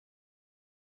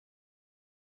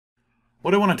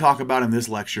What I want to talk about in this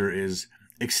lecture is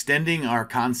extending our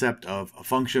concept of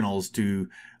functionals to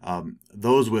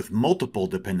those with multiple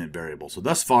dependent variables. So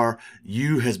thus far,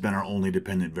 u has been our only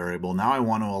dependent variable. Now I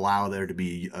want to allow there to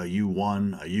be a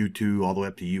u1, a u2, all the way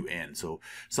up to un. So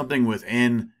something with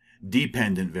n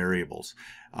dependent variables.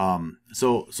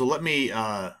 So let me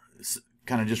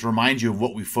kind of just remind you of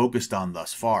what we focused on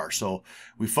thus far. So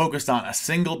we focused on a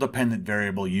single dependent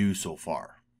variable u so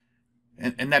far.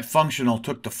 And that functional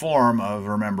took the form of,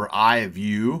 remember, I of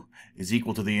u is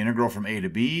equal to the integral from a to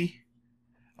b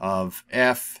of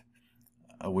f,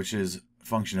 which is a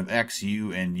function of x,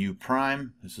 u, and u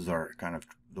prime. This is our kind of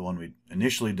the one we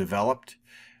initially developed.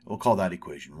 We'll call that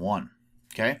equation 1.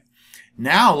 Okay?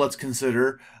 Now let's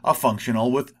consider a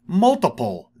functional with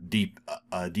multiple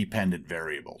dependent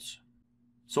variables.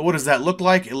 So what does that look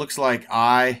like? It looks like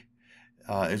I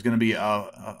is going to be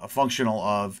a functional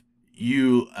of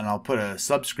u, and I'll put a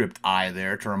subscript I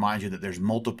there to remind you that there's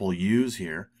multiple u's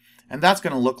here. And that's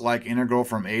going to look like integral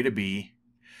from a to b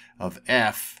of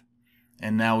f,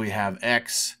 and now we have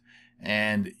x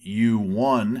and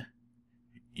u1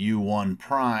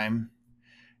 prime,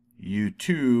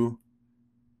 u2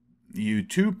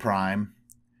 prime,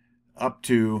 up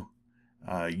to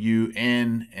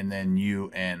un and then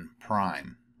un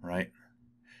prime, right?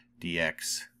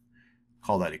 dx.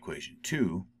 Call that equation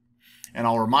 2. And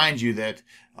I'll remind you that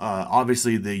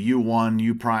obviously the u1,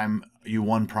 u prime,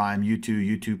 u1 prime,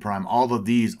 u2, u2 prime, all of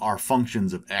these are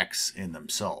functions of x in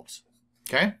themselves.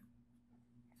 Okay?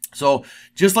 So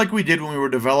just like we did when we were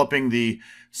developing the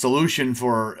solution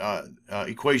for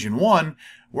equation 1,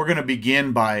 we're going to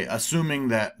begin by assuming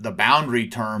that the boundary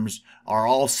terms are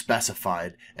all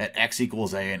specified at x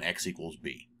equals a and x equals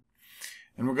b.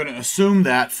 And we're going to assume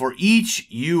that for each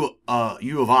u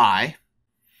of I,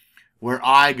 where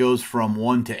I goes from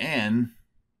 1 to n,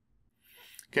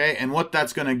 okay, and what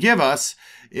that's going to give us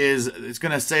is it's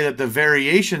going to say that the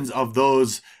variations of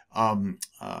those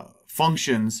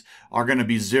functions are going to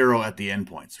be 0 at the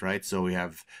endpoints, right? So we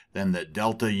have then that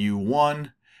delta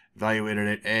u1 evaluated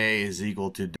at a is equal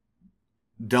to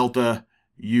delta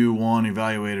u1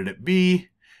 evaluated at b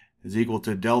is equal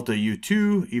to delta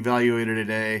u2 evaluated at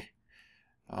a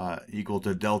equal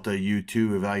to delta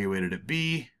u2 evaluated at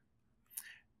b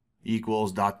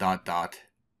equals ...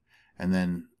 and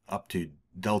then up to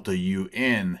delta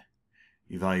un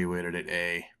evaluated at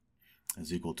a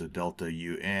is equal to delta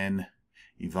un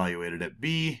evaluated at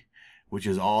b, which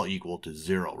is all equal to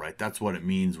 0, right? That's what it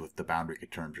means with the boundary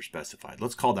terms are specified.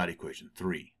 Let's call that equation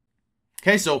 3.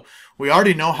 Okay, so we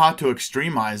already know how to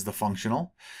extremize the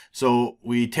functional. So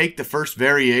we take the first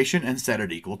variation and set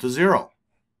it equal to 0.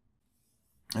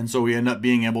 And so we end up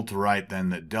being able to write then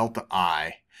that delta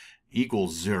I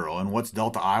equals 0. And what's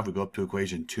delta I if we go up to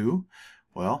equation 2?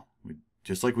 Well,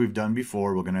 just like we've done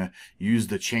before, we're going to use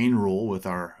the chain rule with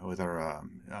our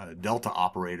delta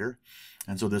operator.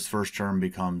 And so this first term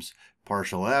becomes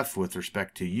partial f with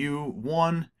respect to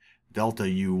u1, delta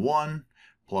u1,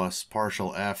 plus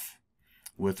partial f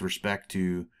with respect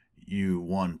to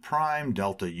u1 prime,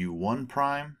 delta u1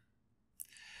 prime,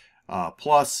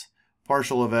 plus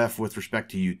partial of f with respect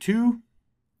to u2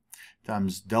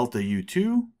 times delta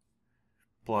u2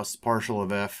 plus partial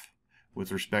of f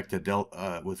with respect to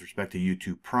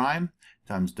u2 prime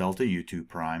times delta u2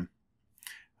 prime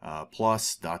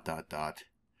plus ...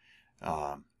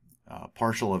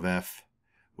 partial of f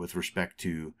with respect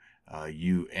to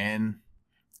un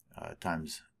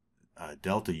times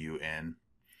delta un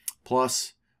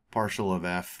plus partial of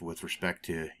f with respect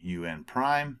to un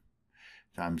prime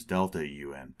times delta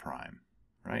un prime,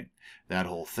 right? That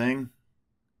whole thing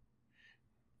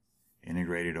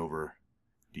integrated over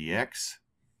dx,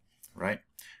 right?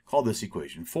 Call this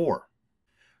equation 4.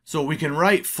 So we can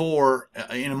write 4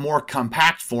 in a more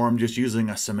compact form just using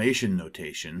a summation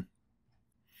notation.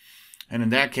 And in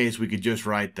that case, we could just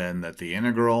write then that the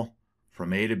integral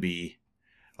from a to b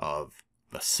of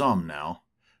the sum now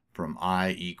from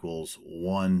I equals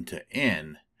 1 to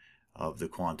n of the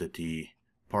quantity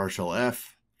partial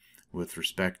f with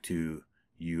respect to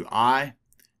ui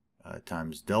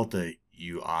times delta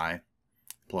ui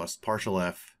plus partial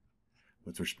f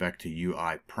with respect to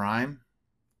ui prime,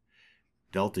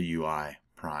 delta ui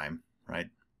prime, right?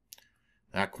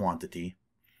 That quantity,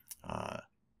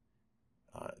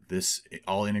 this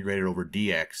all integrated over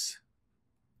dx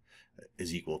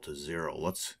is equal to 0.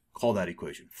 Let's call that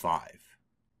equation 5.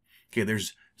 Okay,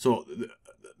 this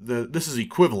is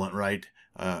equivalent, right?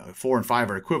 4 and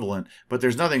 5 are equivalent, but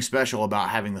there's nothing special about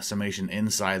having the summation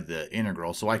inside the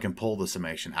integral, so I can pull the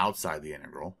summation outside the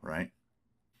integral, right?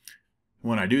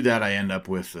 When I do that, I end up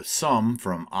with the sum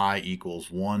from I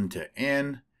equals 1 to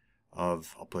n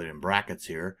of, I'll put it in brackets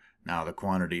here, now the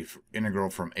quantity integral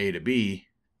from a to b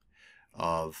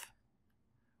of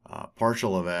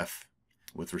partial of f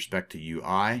with respect to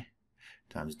ui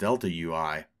times delta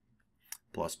ui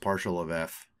plus partial of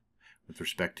f with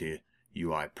respect to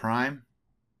ui prime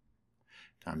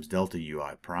times delta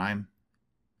ui prime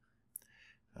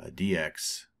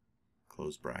dx,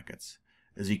 close brackets,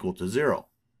 is equal to 0.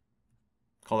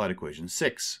 Call that equation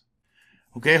 6.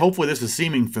 Okay, hopefully this is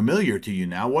seeming familiar to you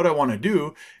now. What I want to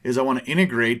do is I want to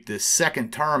integrate this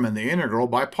second term in the integral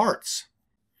by parts.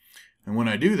 And when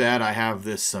I do that, I have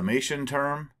this summation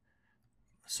term,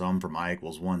 sum from I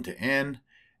equals 1 to n,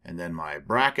 and then my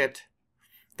bracket.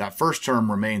 That first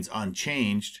term remains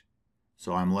unchanged,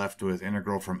 so I'm left with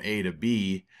integral from a to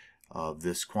b of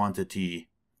this quantity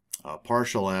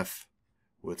partial f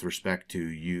with respect to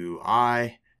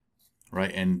ui,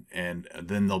 right? And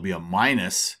then there'll be a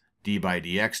minus d by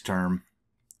dx term,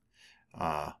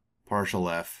 partial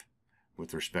f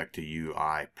with respect to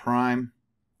ui prime.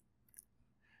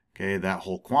 Okay, that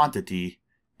whole quantity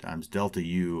times delta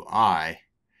ui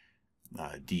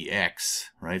dx,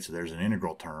 right? So there's an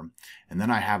integral term. And then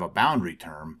I have a boundary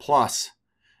term plus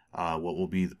what will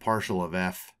be the partial of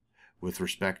f with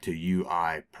respect to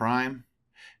ui prime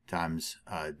times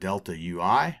delta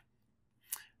ui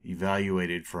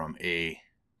evaluated from a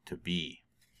to b.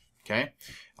 Okay,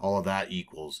 all of that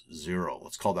equals 0.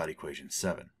 Let's call that equation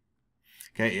 7.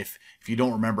 Okay, if you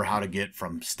don't remember how to get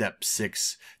from step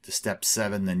 6 to step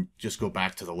 7, then just go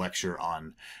back to the lecture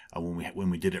on when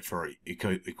we did it for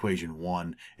equation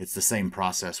 1. It's the same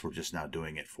process. We're just now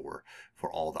doing it for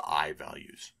all the I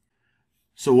values.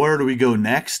 So where do we go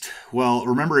next? Well,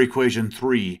 remember equation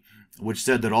 3, which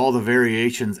said that all the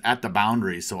variations at the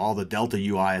boundaries, so all the delta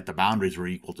ui at the boundaries, were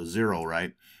equal to 0,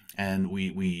 right? And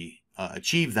we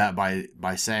achieved that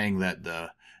by saying that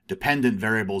the dependent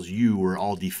variables u were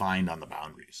all defined on the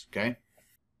boundaries. Okay,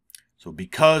 so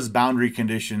because boundary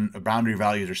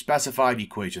values are specified,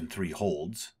 equation 3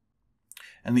 holds.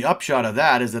 And the upshot of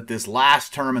that is that this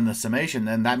last term in the summation,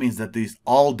 then that means that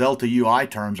all delta ui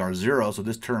terms are 0, so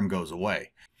this term goes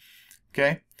away.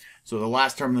 Okay, so the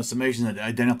last term in the summation is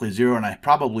identically 0, and I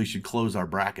probably should close our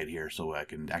bracket here so I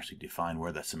can actually define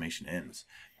where the summation ends.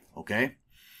 Okay,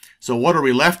 so what are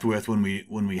we left with when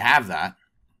we have that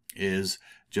is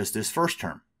just this first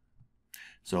term.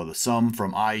 So the sum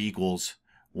from I equals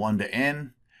 1 to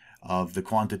n of the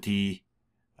quantity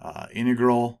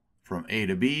integral from a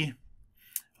to b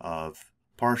of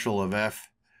partial of f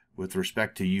with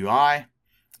respect to ui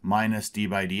minus d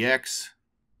by dx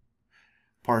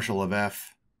partial of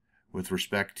f with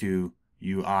respect to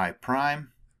ui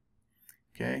prime.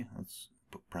 Okay, let's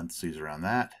put parentheses around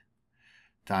that,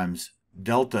 times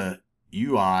delta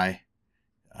ui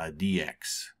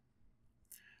dx.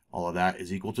 All of that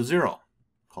is equal to 0.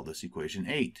 Call this equation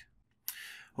 8.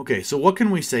 Okay, so what can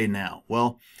we say now?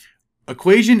 Well,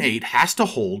 equation 8 has to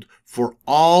hold for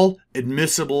all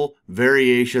admissible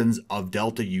variations of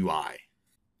delta ui.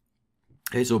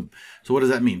 Okay, so what does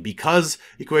that mean? Because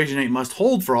equation 8 must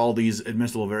hold for all these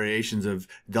admissible variations of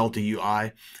delta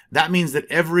ui, that means that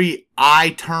every I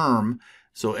term,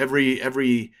 so every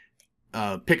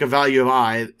pick a value of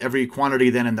I, every quantity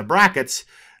then in the brackets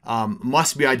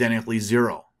must be identically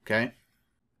 0. Okay,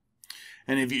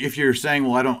 and if you're saying,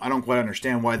 well, I don't quite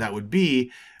understand why that would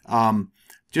be,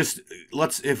 just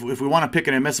if we want to pick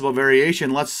an admissible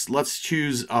variation, let's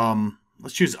choose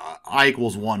I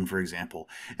equals 1, for example,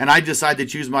 and I decide to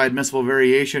choose my admissible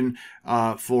variation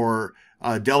for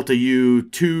delta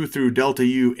u2 through delta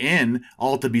un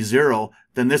all to be 0,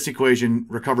 then this equation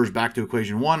recovers back to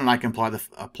equation 1, and I can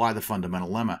apply the fundamental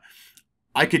lemma.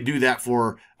 I could do that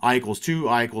for I equals 2,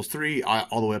 I equals 3,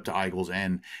 all the way up to I equals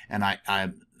n, and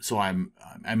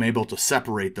I'm able to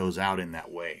separate those out in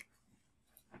that way.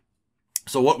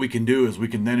 So what we can do is we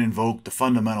can then invoke the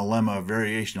fundamental lemma of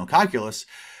variational calculus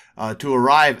to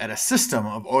arrive at a system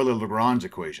of Euler-Lagrange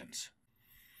equations.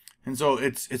 And so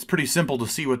it's pretty simple to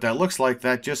see what that looks like.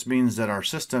 That just means that our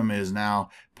system is now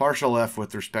partial f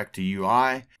with respect to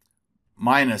ui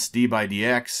minus d by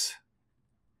dx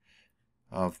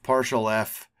of partial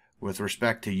f with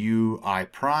respect to ui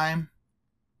prime,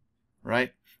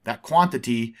 right? That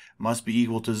quantity must be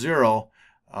equal to 0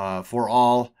 for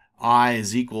all I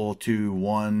is equal to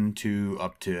 1, 2,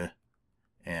 up to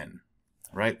n,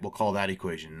 right? We'll call that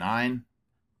equation 9.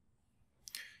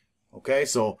 Okay,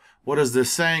 so what is this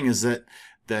saying is that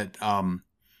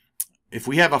if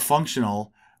we have a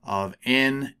functional of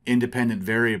n independent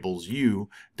variables u,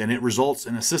 then it results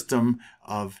in a system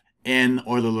of n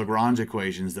Euler-Lagrange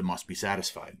equations that must be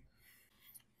satisfied.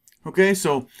 Okay,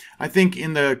 so I think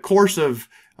in the course of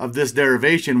this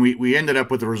derivation, we ended up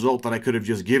with the result that I could have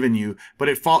just given you, but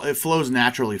it flows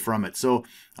naturally from it. So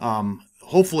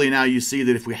hopefully now you see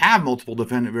that if we have multiple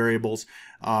dependent variables,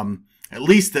 at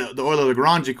least the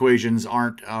Euler-Lagrange equations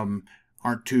aren't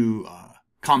too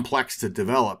complex to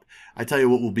develop. I tell you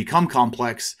what will become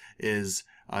complex is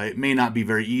it may not be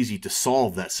very easy to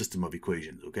solve that system of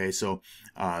equations. Okay, so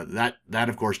that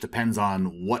of course depends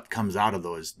on what comes out of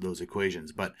those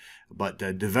equations. But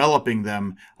developing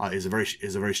them is a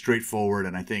very straightforward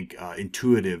and I think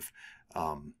intuitive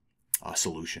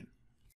solution.